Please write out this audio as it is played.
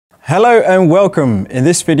Hello and welcome. In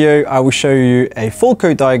this video I will show you a fault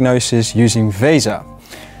code diagnosis using VESA.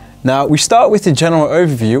 Now we start with the general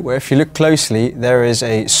overview where if you look closely there is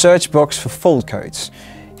a search box for fault codes.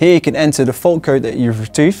 Here you can enter the fault code that you've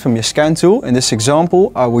retrieved from your scan tool. In this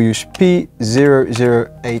example I will use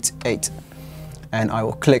P0088 and I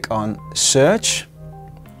will click on search.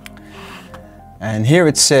 And here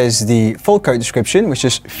it says the fault code description, which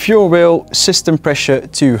is fuel wheel system pressure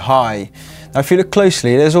too high. Now if you look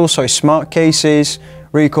closely, there's also smart cases,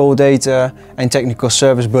 recall data and technical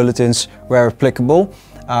service bulletins where applicable.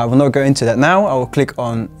 I will not go into that now. I will click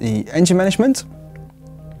on the engine management.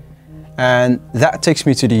 And that takes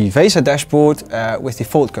me to the VESA dashboard with the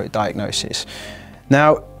fault code diagnosis.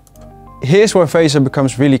 Now here's where VESA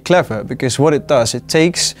becomes really clever, because what it does, it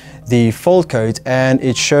takes the fault code and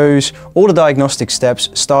it shows all the diagnostic steps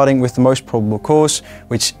starting with the most probable cause,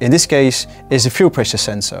 which in this case is the fuel pressure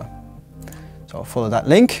sensor. So I'll follow that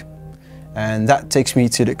link and that takes me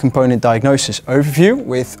to the component diagnosis overview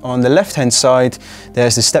with, on the left hand side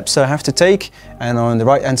there's the steps that I have to take, and on the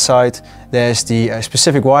right hand side there's the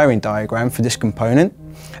specific wiring diagram for this component.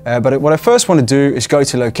 But what I first want to do is go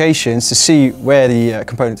to locations to see where the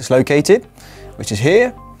component is located, which is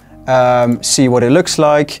here, see what it looks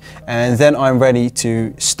like, and then I'm ready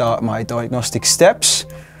to start my diagnostic steps,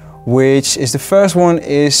 which is the first one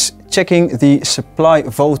is checking the supply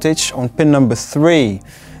voltage on pin number 3.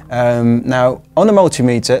 Now on the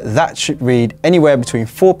multimeter that should read anywhere between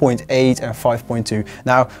 4.8 and 5.2.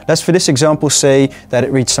 Now let's for this example say that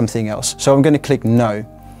it reads something else, so I'm going to click no.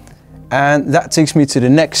 And that takes me to the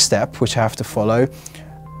next step, which I have to follow.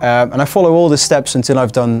 And I follow all the steps until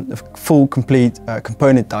I've done the full, complete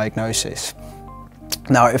component diagnosis.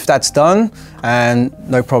 Now, if that's done and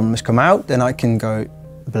no problems come out, then I can go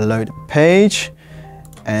below the page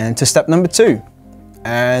and to step number 2.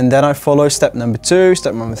 And then I follow step number 2,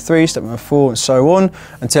 step number 3, step number 4, and so on,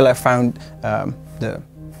 until I found the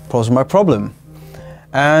cause of my problem.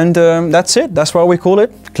 And that's it. That's why we call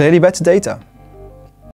it clearly better data.